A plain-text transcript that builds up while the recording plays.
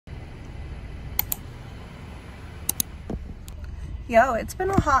Yo, it's been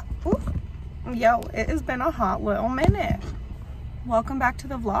a hot, yo, it has been a hot little minute. Welcome back to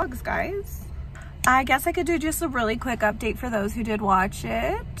the vlogs, guys. I guess I could do just a really quick update for those who did watch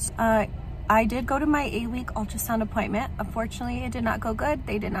it. I did go to my 8-week ultrasound appointment. Unfortunately, it did not go good.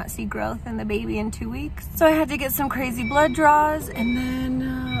 They did not see growth in the baby in 2 weeks. So I had to get some crazy blood draws, and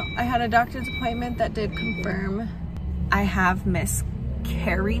then I had a doctor's appointment that did confirm I have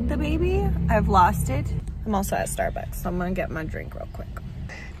miscarried the baby. I've lost it. I'm also at Starbucks, so I'm gonna get my drink real quick.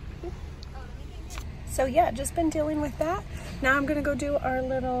 So yeah, just been dealing with that. Now I'm gonna go do our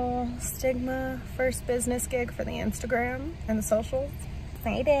little Stigma first business gig for the Instagram and the socials.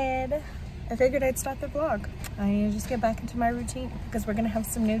 Excited. I figured I'd start the vlog. I need to just get back into my routine because we're gonna have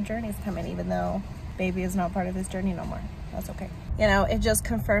some new journeys coming, even though baby is not part of this journey no more. That's okay. You know, it just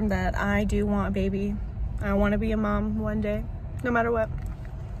confirmed that I do want a baby. I wanna be a mom one day, no matter what.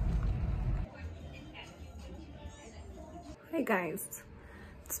 Hey guys,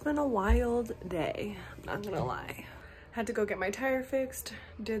 it's been a wild day, not gonna lie. Had to go get my tire fixed,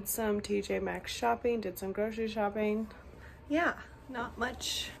 did some TJ Maxx shopping, did some grocery shopping. Yeah, not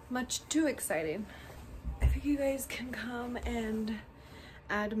much too exciting. I think you guys can come and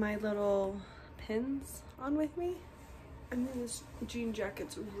add my little pins on with me. And then this jean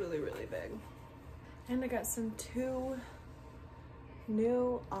jacket's really big. And I got some 2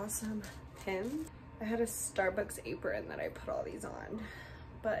 new awesome pins. I had a Starbucks apron that I put all these on,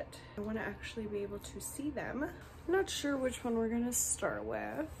 but I want to actually be able to see them. I'm not sure which one we're gonna start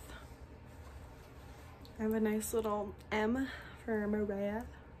with. I have a nice little M for Maria.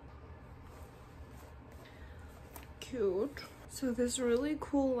 Cute. So this really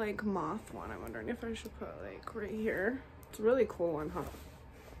cool like moth one, I'm wondering if I should put like right here. It's a really cool one, huh?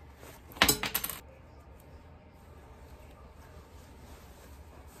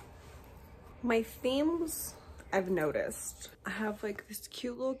 My themes, I've noticed. I have like this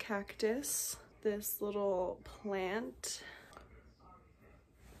cute little cactus, this little plant,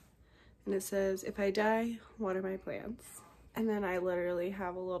 and it says, if I die, water my plants. And then I literally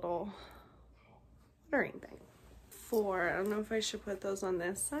have a little watering thing. 4, I don't know if I should put those on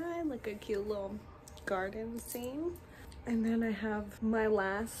this side, like a cute little garden scene. And then I have my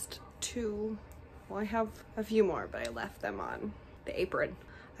last 2, well I have a few more, but I left them on the apron.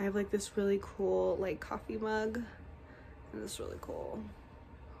 I have like this really cool like coffee mug and this really cool,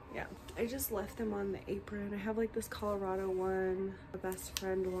 yeah. I just left them on the apron. I have like this Colorado one, a best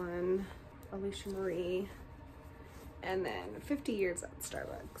friend one, Alicia Marie, and then 50 years at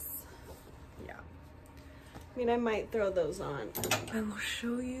Starbucks. Yeah. I mean, I might throw those on. I will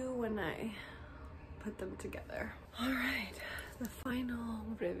show you when I put them together. All right, the final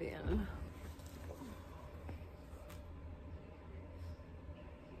reveal.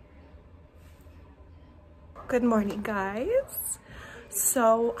 Good morning, guys.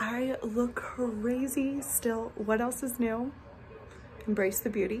 So I look crazy still. What else is new? Embrace the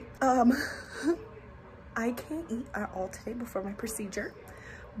beauty. I can't eat at all today before my procedure,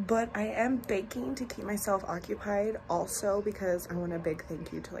 but I am baking to keep myself occupied, also because I want a big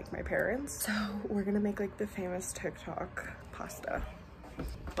thank you to like my parents. So we're gonna make like the famous TikTok pasta,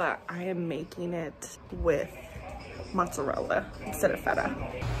 but I am making it with mozzarella instead of feta.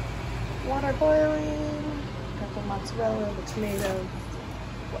 Water boiling. Got the mozzarella, the tomatoes.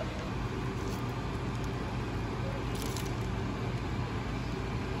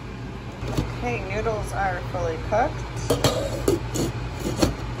 Okay, noodles are fully cooked.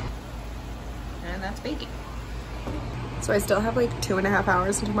 And that's baking. So I still have like 2.5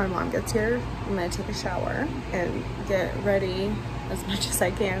 hours until my mom gets here. I'm gonna take a shower and get ready as much as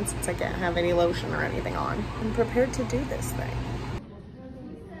I can since I can't have any lotion or anything on. I'm prepared to do this thing.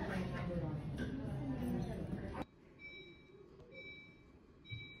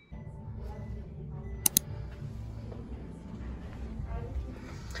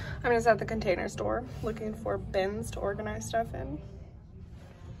 I'm just at the container store looking for bins to organize stuff in.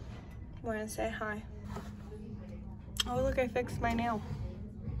 Want to say hi. Oh look, I fixed my nail.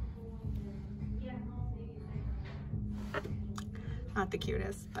 Not the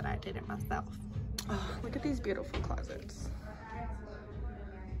cutest, but I did it myself. Oh, look at these beautiful closets.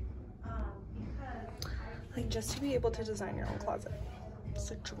 Like, just to be able to design your own closet. It's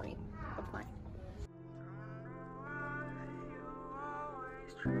a dream of mine.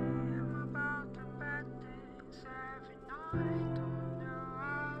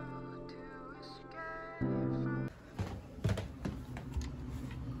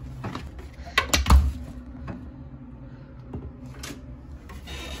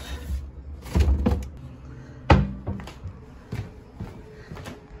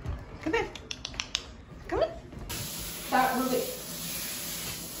 Come in. Come in. That really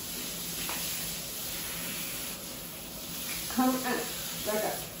Come on, back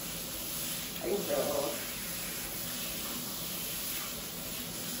up. I can throw it a little.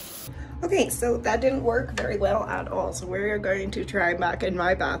 Okay, so that didn't work very well at all. So we're going to try back in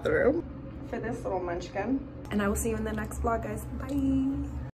my bathroom for this little munchkin. And I will see you in the next vlog, guys. Bye.